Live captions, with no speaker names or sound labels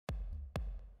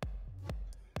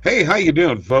Hey, how you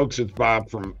doing, folks? It's Bob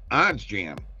from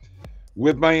OddsJam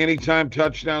with my Anytime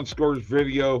Touchdown Scores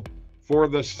video for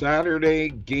the Saturday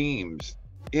games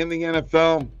in the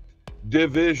NFL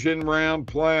Division Round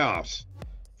playoffs.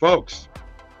 Folks,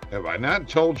 have I not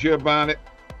told you about it?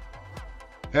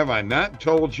 Have I not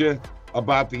told you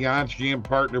about the OddsJam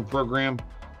Partner Program?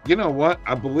 You know what?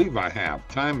 I believe I have,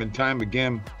 time and time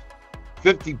again.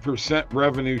 50%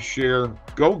 revenue share.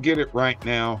 Go get it right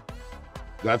now.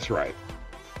 That's right.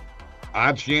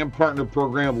 OddsJam Partner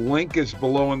Program. Link is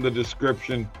below in the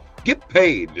description. Get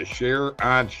paid to share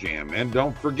OddsJam. And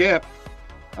don't forget,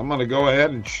 I'm going to go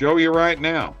ahead and show you right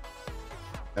now.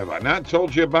 Have I not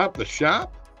told you about the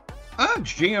shop?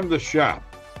 OddsJam the shop.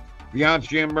 The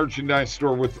OddsJam merchandise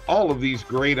store with all of these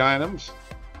great items.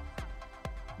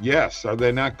 Yes, are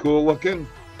they not cool looking?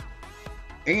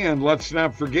 And let's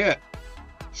not forget,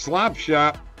 Slop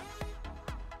Shop.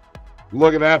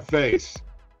 Look at that face.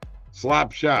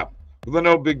 Slop Shop. With a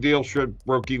no big deal shirt,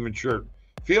 broke even shirt,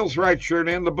 feels right shirt,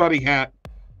 and the buddy hat,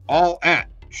 all at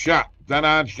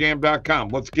shop.oddsjam.com.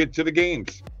 Let's get to the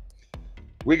games.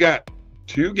 We got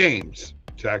two games: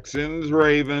 Texans,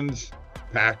 Ravens,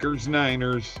 Packers,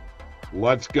 Niners.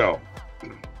 Let's go.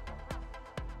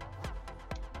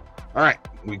 All right,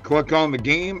 we click on the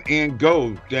game and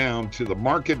go down to the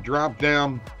market drop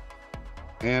down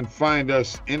and find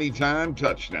us Anytime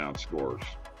Touchdown Scores.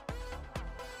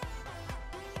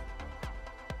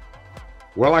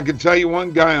 Well, I can tell you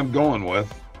one guy I'm going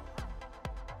with.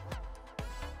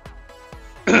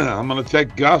 I'm going to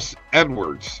take Gus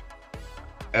Edwards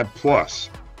at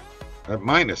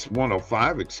minus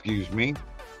 105, excuse me.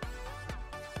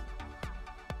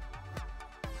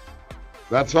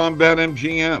 That's on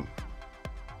BetMGM.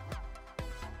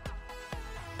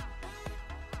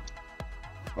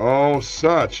 Oh,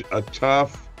 such a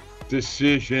tough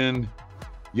decision.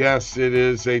 Yes, it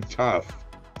is a tough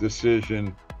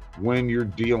decision when you're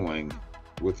dealing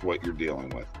with what you're dealing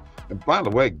with. And by the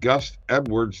way, Gus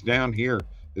Edwards down here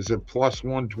is at plus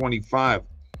 125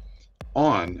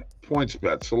 on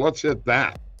PointsBet. So let's hit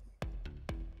that.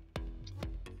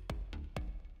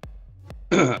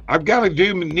 I've got to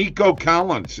do Nico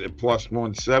Collins at plus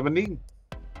 170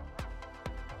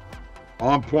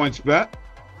 on PointsBet.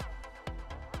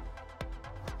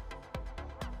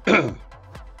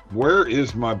 Where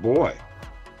is my boy?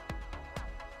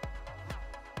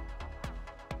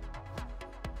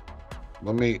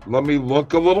 Let me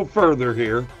look a little further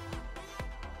here.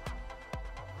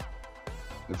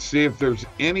 Let's see if there's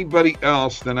anybody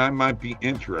else that I might be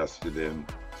interested in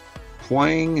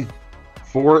playing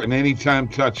for an anytime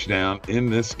touchdown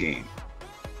in this game.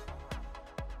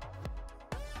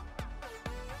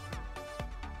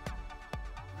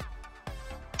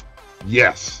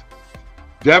 Yes,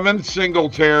 Devin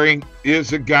Singletary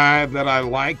is a guy that I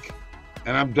like,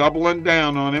 and I'm doubling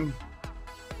down on him.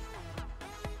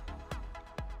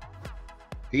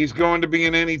 He's going to be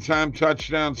an anytime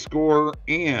touchdown scorer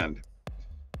and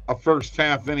a first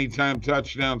half anytime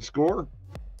touchdown score.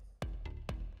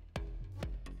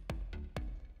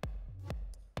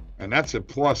 And that's at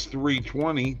plus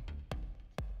 320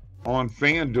 on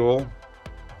FanDuel.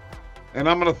 And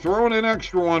I'm going to throw in an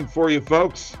extra one for you,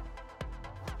 folks.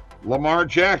 Lamar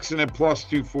Jackson at plus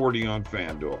 240 on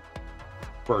FanDuel.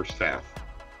 First half.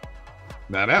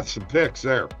 Now that's some picks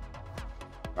there.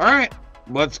 All right,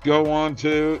 let's go on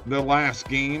to the last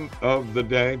game of the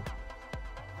day.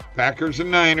 Packers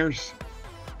and Niners.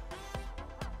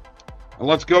 And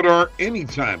let's go to our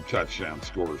anytime touchdown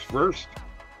scores first.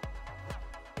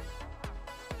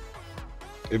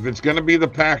 If it's going to be the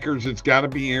Packers, it's got to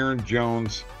be Aaron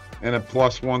Jones and at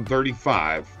plus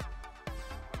 135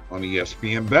 on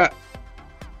ESPN Bet.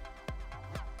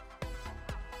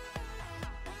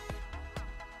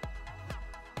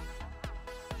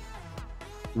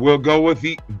 We'll go with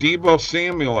the Deebo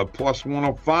Samuel at plus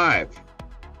 105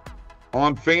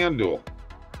 on FanDuel.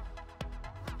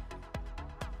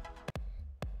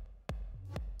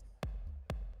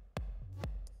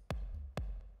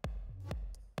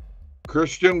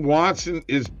 Christian Watson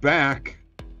is back,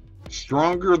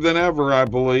 stronger than ever, I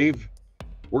believe.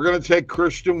 We're going to take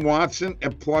Christian Watson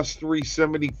at plus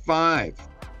 375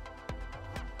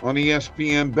 on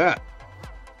ESPN Bet.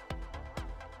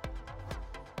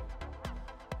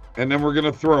 And then we're going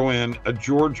to throw in a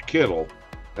George Kittle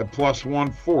at plus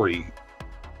 140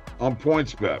 on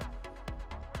PointsBet.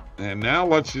 And now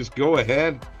let's just go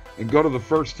ahead and go to the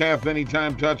first half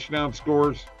anytime touchdown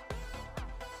scores.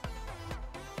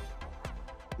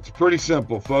 It's pretty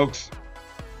simple, folks.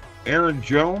 Aaron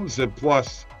Jones at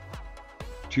plus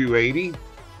 280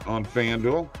 on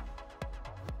FanDuel.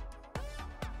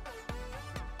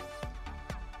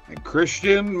 and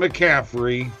Christian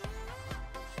McCaffrey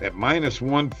at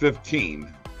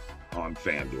 -115 on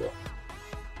FanDuel.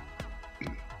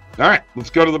 All right, let's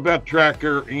go to the bet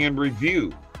tracker and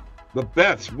review the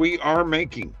bets we are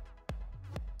making.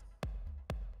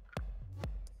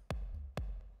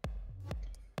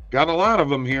 Got a lot of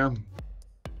them here.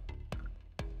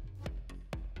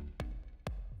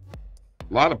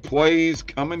 A lot of plays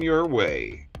coming your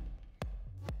way.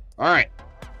 All right,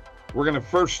 we're going to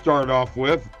first start off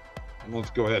with,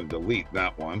 let's go ahead and delete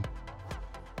that one.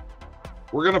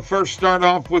 We're going to first start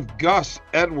off with Gus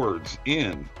Edwards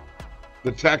in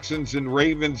the Texans and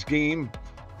Ravens game.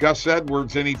 Gus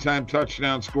Edwards, anytime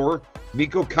touchdown score.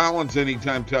 Nico Collins,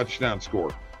 anytime touchdown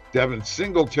score. Devin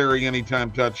Singletary,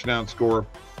 anytime touchdown score.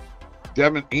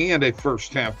 Devin and a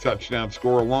first half touchdown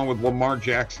score, along with Lamar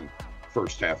Jackson,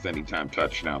 first half anytime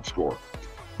touchdown score.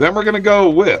 Then we're going to go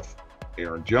with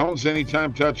Aaron Jones,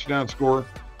 anytime touchdown score.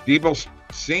 Deebo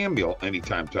Samuel,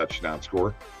 anytime touchdown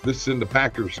score. This is in the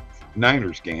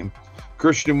Packers-Niners game.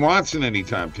 Christian Watson,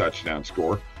 anytime touchdown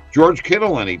score. George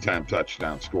Kittle, anytime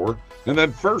touchdown score. And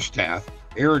then first half,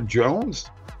 Aaron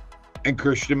Jones and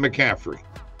Christian McCaffrey.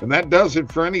 And that does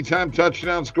it for anytime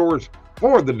touchdown scores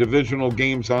for the divisional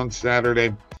games on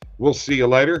Saturday. We'll see you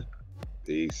later.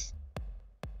 Peace.